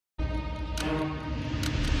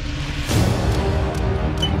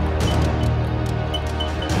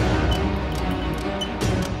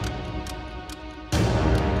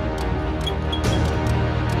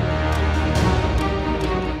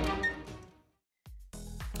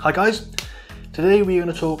Hi guys, today we're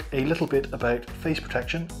going to talk a little bit about face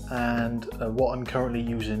protection and what I'm currently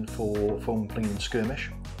using for foam flinging Skirmish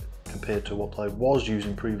compared to what I was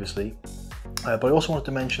using previously. But I also wanted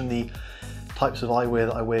to mention the types of eyewear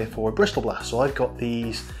that I wear for a Bristol blast. So I've got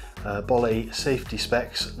these Bolle safety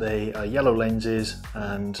specs. They are yellow lenses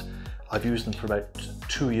and I've used them for about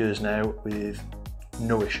 2 years now with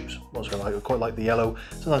no issues. I quite like the yellow.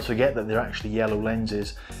 Sometimes I forget that they're actually yellow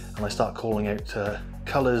lenses and I start calling out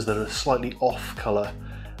colours that are slightly off colour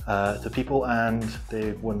to people, and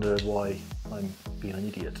they wonder why I'm being an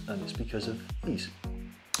idiot, and it's because of these.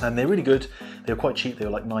 And they're really good. They're quite cheap. They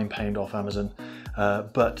were like £9 off Amazon,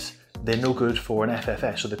 but they're no good for an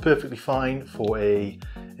FFS. So they're perfectly fine for in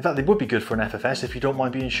fact they would be good for an FFS if you don't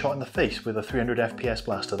mind being shot in the face with a 300 FPS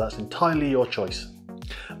blaster. That's entirely your choice.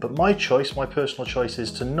 But my personal choice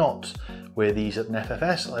is to not wear these at an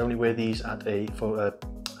FFS. I only wear these at a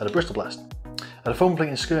Bristol blast. At a foam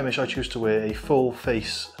flinging Skirmish, I choose to wear a full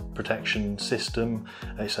face protection system.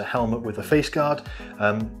 It's a helmet with a face guard.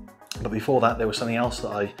 But before that, there was something else that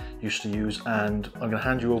I used to use, and I'm going to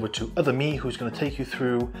hand you over to other me, who's going to take you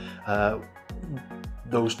through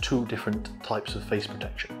those two different types of face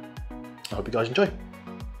protection. I hope you guys enjoy.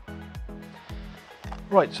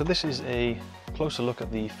 Right, so this is a closer look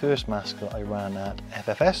at the first mask that I ran at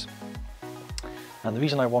FFS. And the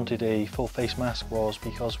reason I wanted a full face mask was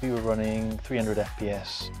because we were running 300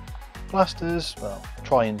 FPS blasters, well,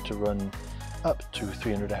 trying to run up to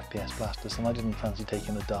 300 FPS blasters, and I didn't fancy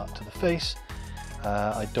taking a dart to the face.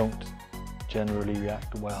 I don't generally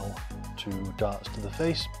react well to darts to the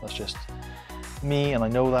face. That's just me, and I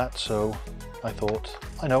know that, so I thought,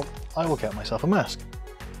 I will get myself a mask.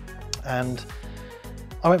 And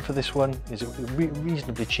I went for this one. It's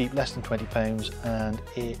reasonably cheap, less than £20, and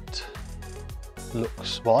it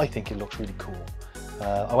looks, well, I think it looks really cool.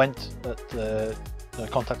 I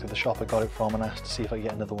contacted the shop I got it from and asked to see if I could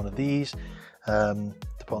get another one of these to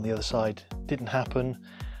put on the other side. Didn't happen,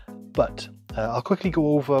 but I'll quickly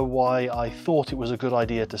go over why I thought it was a good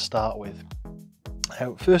idea to start with.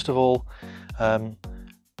 Now, first of all,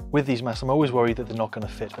 with these masks, I'm always worried that they're not going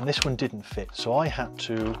to fit, and this one didn't fit, so I had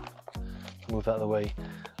to move that out of the way.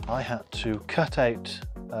 I had to cut out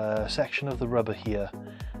a section of the rubber here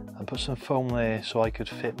and put some foam there so I could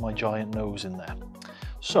fit my giant nose in there.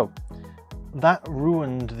 So that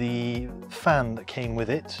ruined the fan that came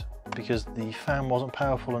with it, because the fan wasn't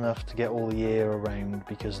powerful enough to get all the air around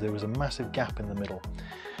because there was a massive gap in the middle.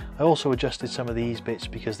 I also adjusted some of these bits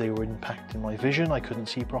because they were impacting my vision. I couldn't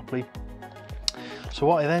see properly. So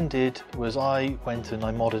what I then did was I went and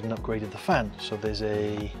I modded and upgraded the fan. So there's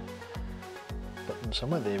a button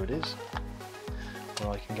somewhere, there it is,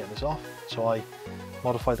 where I can get this off. So I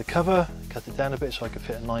modified the cover, cut it down a bit so I could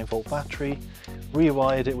fit a 9-volt battery,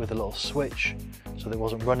 rewired it with a little switch so that it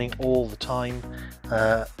wasn't running all the time,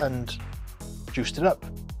 and juiced it up,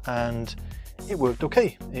 and it worked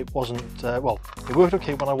okay. It wasn't, well, it worked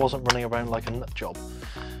okay when I wasn't running around like a nut job.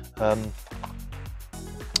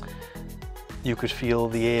 You could feel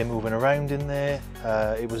the air moving around in there.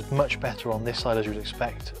 It was much better on this side, as you'd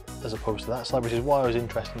expect, as opposed to that side, which is why I was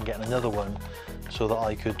interested in getting another one so that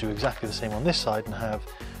I could do exactly the same on this side and have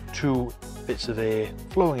 2 bits of air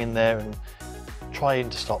flowing in there and trying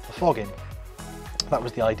to stop the fogging. That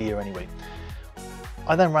was the idea anyway.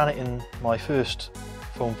 I then ran it in my first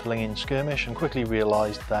foam flinging Skirmish and quickly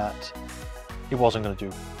realised that it wasn't going to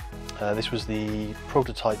do. This was the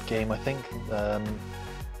prototype game, I think,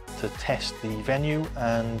 to test the venue,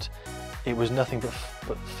 and it was nothing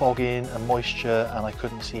but fogging and moisture, and I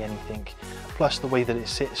couldn't see anything. Plus the way that it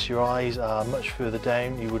sits, your eyes are much further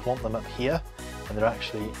down. You would want them up here, and they're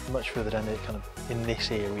actually much further down there, kind of in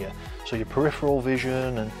this area. So your peripheral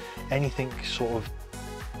vision and anything sort of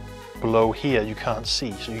below here you can't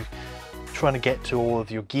see. So you're trying to get to all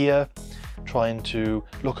of your gear, trying to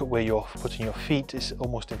look at where you're putting your feet, is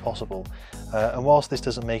almost impossible. And whilst this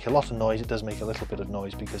doesn't make a lot of noise, it does make a little bit of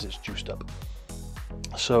noise because it's juiced up.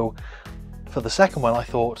 So for the second one, I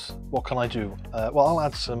thought, what can I do? Well, I'll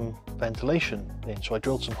add some ventilation in. So I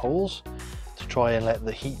drilled some holes to try and let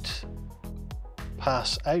the heat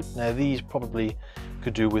pass out. Now these probably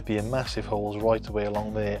could do with being massive holes right away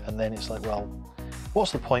along there, and then it's like, well,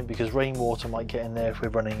 what's the point, because rainwater might get in there if we're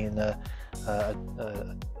running in a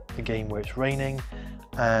game where it's raining,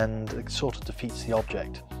 and it sort of defeats the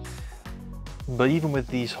object. But even with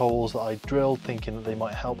these holes that I drilled thinking that they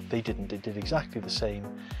might help, they didn't. They did exactly the same.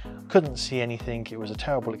 Couldn't see anything. It was a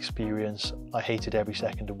terrible experience. I hated every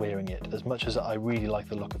second of wearing it. As much as I really liked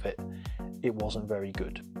the look of it, it wasn't very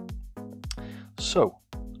good. So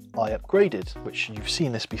I upgraded, which you've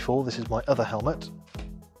seen this before. This is my other helmet.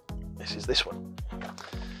 This is this one.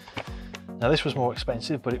 Now this was more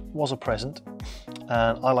expensive, but it was a present,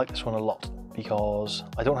 and I like this one a lot because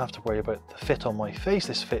I don't have to worry about the fit on my face.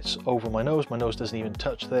 This fits over my nose doesn't even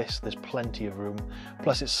touch this, there's plenty of room,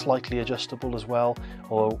 plus it's slightly adjustable as well,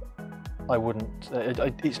 or I wouldn't,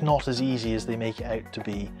 it's not as easy as they make it out to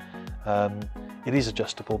be. It is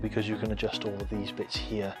adjustable because you can adjust all of these bits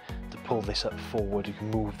here to pull this up forward. You can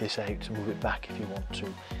move this out and move it back if you want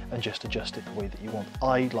to, and just adjust it the way that you want.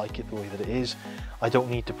 I like it the way that it is. I don't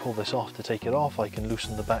need to pull this off to take it off. I can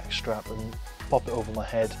loosen the back strap and pop it over my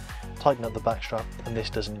head, tighten up the back strap, and this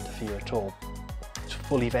doesn't interfere at all. It's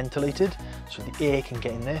fully ventilated, so the air can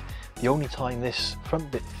get in there. The only time this front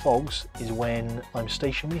bit fogs is when I'm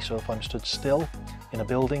stationary, so if I'm stood still in a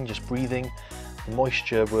building just breathing, the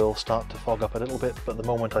moisture will start to fog up a little bit, but the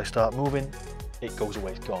moment I start moving, it goes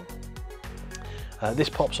away, it's gone. This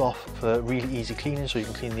pops off for really easy cleaning, so you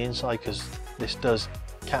can clean the inside, because this does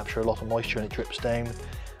capture a lot of moisture and it drips down,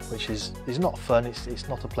 which is not fun. It's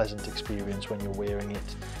not a pleasant experience when you're wearing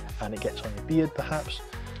it and it gets on your beard perhaps,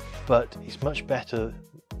 but it's much better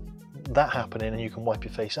that happening and you can wipe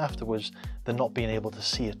your face afterwards than not being able to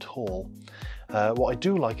see at all. What I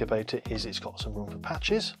do like about it is it's got some room for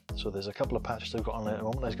patches, so there's a couple of patches I've got on there at the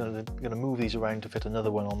moment. I'm going to move these around to fit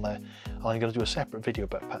another one on there. I'm going to do a separate video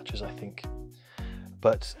about patches, I think,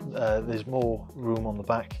 but there's more room on the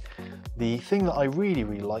back. The thing that I really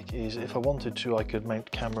like is if I wanted to, I could mount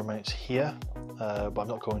camera mounts here, but I'm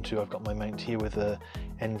not going to. I've got my mount here with a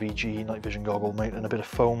NVG night vision goggle mount and a bit of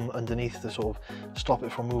foam underneath to sort of stop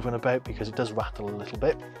it from moving about, because it does rattle a little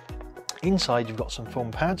bit. Inside you've got some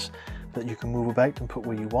foam pads that you can move about and put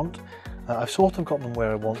where you want. I've sort of got them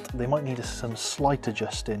where I want. They might need some slight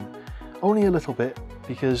adjusting, only a little bit,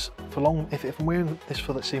 because if I'm wearing this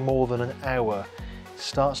for, let's say, more than an hour, it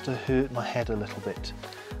starts to hurt my head a little bit.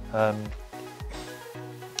 I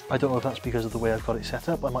don't know if that's because of the way I've got it set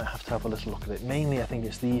up. I might have to have a little look at it. Mainly I think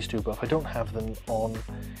it's these two, but if I don't have them on,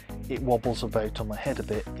 it wobbles about on my head a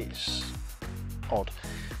bit. It's odd.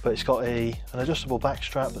 But it's got an adjustable back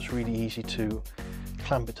strap that's really easy to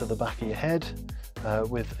clamp it to the back of your head,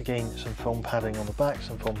 with, again, some foam padding on the back,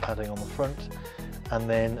 some foam padding on the front, and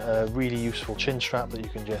then a really useful chin strap that you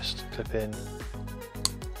can just clip in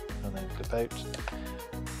and then clip out.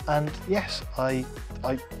 And yes, I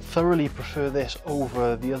thoroughly prefer this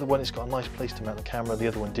over the other one. It's got a nice place to mount the camera. The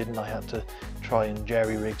other one didn't. I had to try and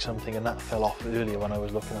jerry-rig something, and that fell off earlier when I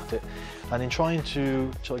was looking at it. And in trying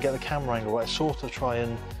to sort of get the camera angle, I sort of try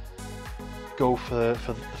and go for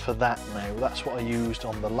that now. That's what I used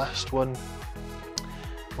on the last one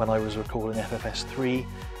when I was recording FFS3,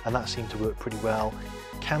 and that seemed to work pretty well.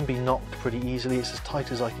 Can be knocked pretty easily. It's as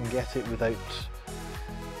tight as I can get it without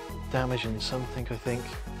damaging something, I think.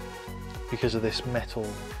 Because of this metal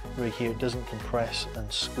right here, it doesn't compress and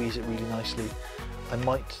squeeze it really nicely. I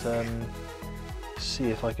might see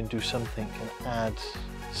if I can do something and add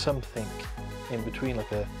something in between,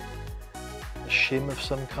 like a shim of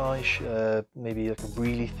some kind, maybe like a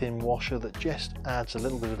really thin washer that just adds a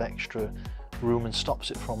little bit of extra room and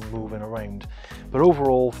stops it from moving around. But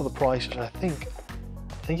overall, for the price, which I think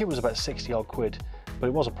it was about 60 odd quid, but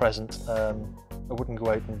it was a present. I wouldn't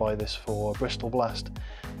go out and buy this for Bristol Blast,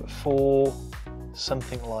 but for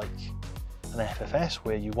something like an FFS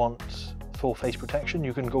where you want full face protection,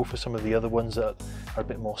 you can go for some of the other ones that are a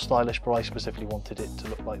bit more stylish, but I specifically wanted it to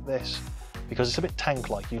look like this because it's a bit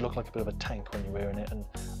tank-like. You look like a bit of a tank when you're wearing it, and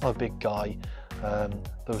I'm a big guy.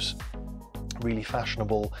 Those really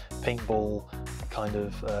fashionable paintball kind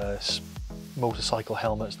of motorcycle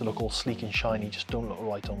helmets that look all sleek and shiny just don't look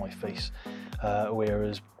right on my face,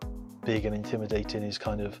 whereas big and intimidating is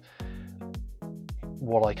kind of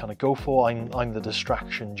what I kind of go for. I'm the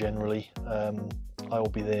distraction generally. I'll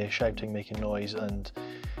be there shouting, making noise, and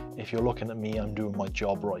if you're looking at me, I'm doing my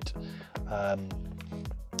job right.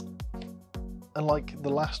 Unlike the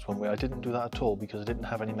last one where I didn't do that at all because I didn't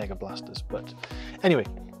have any Mega Blasters. But anyway,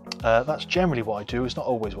 that's generally what I do. It's not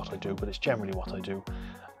always what I do, but it's generally what I do.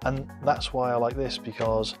 And that's why I like this,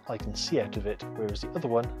 because I can see out of it, whereas the other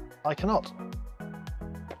one, I cannot.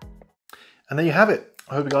 And there you have it.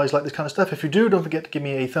 I hope you guys like this kind of stuff. If you do, don't forget to give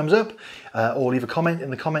me a thumbs up or leave a comment in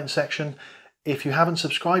the comment section. If you haven't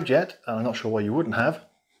subscribed yet, and I'm not sure why you wouldn't have,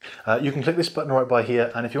 you can click this button right by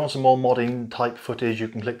here. And if you want some more modding type footage, you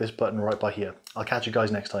can click this button right by here. I'll catch you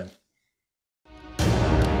guys next time.